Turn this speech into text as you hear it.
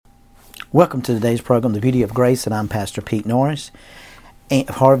Welcome to today's program, The Beauty of Grace, and I'm Pastor Pete Norris of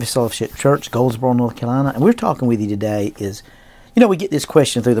Harvest Fellowship Church, Goldsboro, North Carolina. And we're talking with you today is, we get this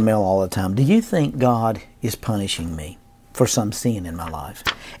question through the mail all the time. Do you think God is punishing me for some sin in my life?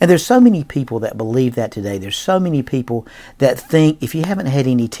 And there's so many people that believe that today. There's so many people that think if you haven't had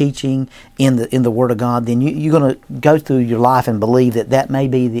any teaching in the Word of God, then you're going to go through your life and believe that may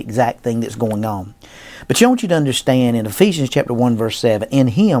be the exact thing that's going on. But I want you to understand in Ephesians chapter 1, verse 7, in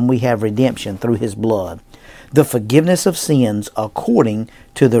Him we have redemption through His blood, the forgiveness of sins according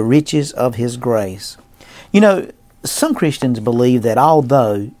to the riches of His grace. Some Christians believe that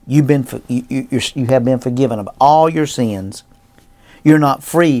although you have been forgiven of all your sins, you're not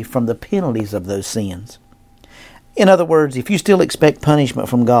free from the penalties of those sins. In other words, if you still expect punishment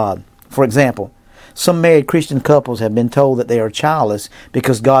from God, for example, some married Christian couples have been told that they are childless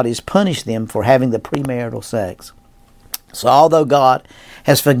because God has punished them for having the premarital sex. So although God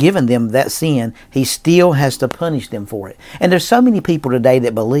has forgiven them that sin, He still has to punish them for it. And there's so many people today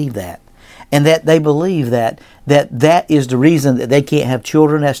that believe that. And that they believe that is the reason that they can't have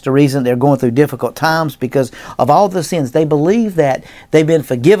children. That's the reason they're going through difficult times because of all the sins. They believe that they've been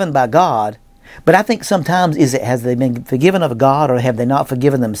forgiven by God. But I think sometimes has they been forgiven of God, or have they not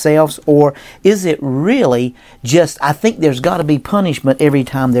forgiven themselves? Or is it really just, I think there's got to be punishment every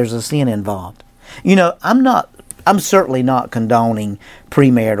time there's a sin involved. I'm certainly not condoning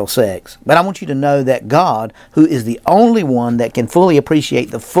premarital sex, but I want you to know that God, who is the only one that can fully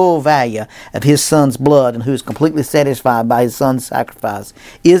appreciate the full value of His Son's blood and who is completely satisfied by His Son's sacrifice,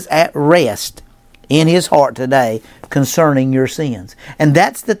 is at rest in His heart today concerning your sins. And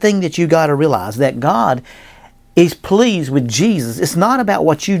that's the thing that you got to realize, that God is pleased with Jesus. It's not about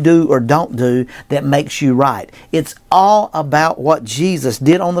what you do or don't do that makes you right. It's all about what Jesus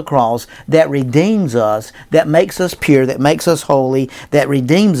did on the cross that redeems us, that makes us pure, that makes us holy, that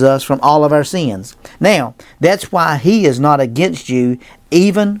redeems us from all of our sins. Now, that's why He is not against you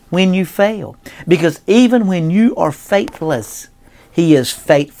even when you fail. Because even when you are faithless, He is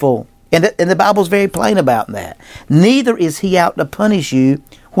faithful. And the Bible's very plain about that. Neither is He out to punish you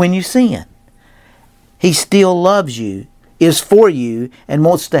when you sin. He still loves you, is for you, and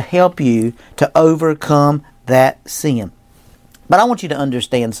wants to help you to overcome that sin. But I want you to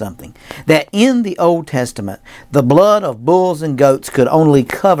understand something, that in the Old Testament, the blood of bulls and goats could only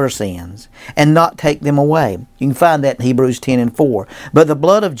cover sins and not take them away. You can find that in Hebrews 10 and 4. But the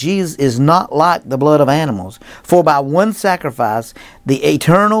blood of Jesus is not like the blood of animals. For by one sacrifice, the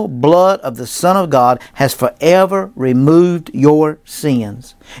eternal blood of the Son of God has forever removed your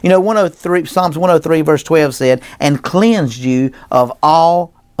sins. Psalms 103 verse 12 said, and cleansed you of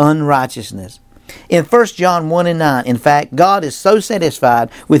all unrighteousness. In 1 John 1 and 9, in fact, God is so satisfied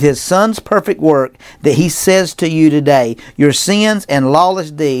with His Son's perfect work that He says to you today, your sins and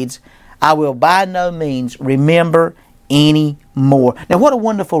lawless deeds I will by no means remember anymore. Now, what a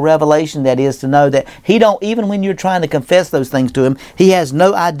wonderful revelation that is to know that He don't, even when you're trying to confess those things to Him, He has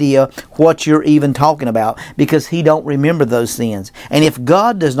no idea what you're even talking about because He don't remember those sins. And if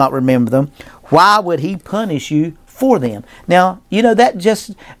God does not remember them, why would He punish you for them? Now, we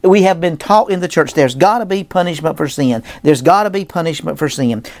have been taught in the church, there's got to be punishment for sin. There's got to be punishment for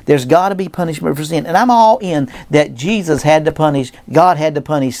sin. There's got to be punishment for sin. And I'm all in that God had to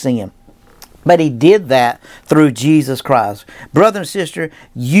punish sin. But He did that through Jesus Christ. Brother and sister,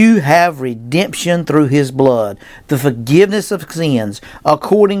 you have redemption through His blood, the forgiveness of sins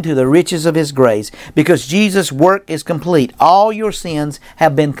according to the riches of His grace. Because Jesus' work is complete. All your sins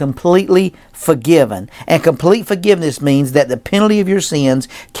have been completely forgiven. And complete forgiveness means that the penalty of your sins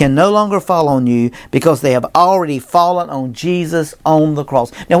can no longer fall on you because they have already fallen on Jesus on the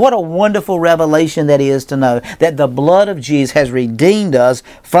cross. Now, what a wonderful revelation that is to know that the blood of Jesus has redeemed us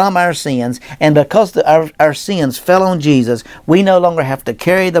from our sins. And because our sins fell on Jesus, we no longer have to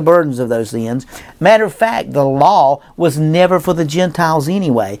carry the burdens of those sins. Matter of fact, the law was never for the Gentiles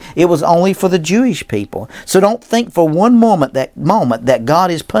anyway. It was only for the Jewish people. So don't think for one moment that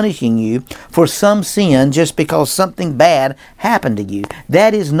God is punishing you for some sin just because something bad happened to you.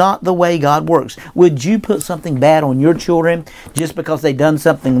 That is not the way God works. Would you put something bad on your children just because they done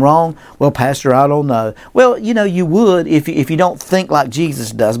something wrong? Well, Pastor, I don't know. Well, you would if you don't think like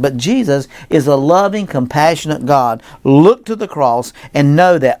Jesus does. But Jesus is a loving, compassionate God. Look to the cross and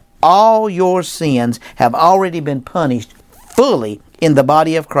know that all your sins have already been punished fully in the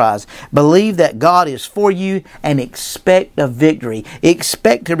body of Christ. Believe that God is for you and expect a victory.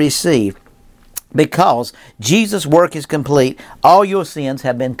 Expect to receive Because Jesus' work is complete, all your sins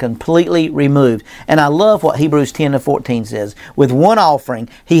have been completely removed. And I love what Hebrews 10 and 14 says. With one offering,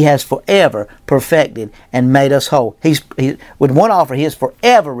 He has forever perfected and made us whole. With one offering, He has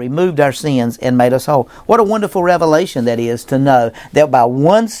forever removed our sins and made us whole. What a wonderful revelation that is, to know that by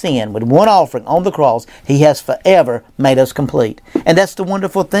one sin, with one offering on the cross, He has forever made us complete. And that's the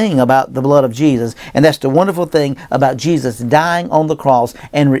wonderful thing about the blood of Jesus. And that's the wonderful thing about Jesus dying on the cross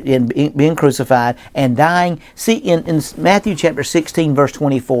and being crucified and dying. See, in Matthew chapter 16, verse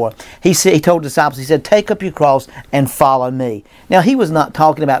 24, He told the disciples, He said, take up your cross and follow me. Now, He was not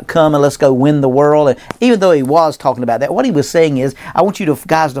talking about come and let's go win the world. And even though He was talking about that, what He was saying is, I want you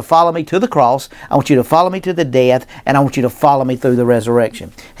guys to follow me to the cross. I want you to follow me to the death. And I want you to follow me through the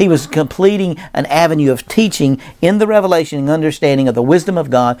resurrection. He was completing an avenue of teaching in the revelation and understanding of the wisdom of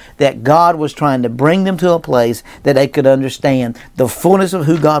God, that God was trying to bring them to a place that they could understand the fullness of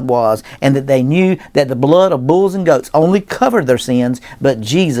who God was, and that they knew that the blood of bulls and goats only covered their sins, but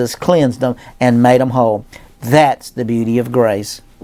Jesus cleansed them and made them whole. That's the beauty of grace.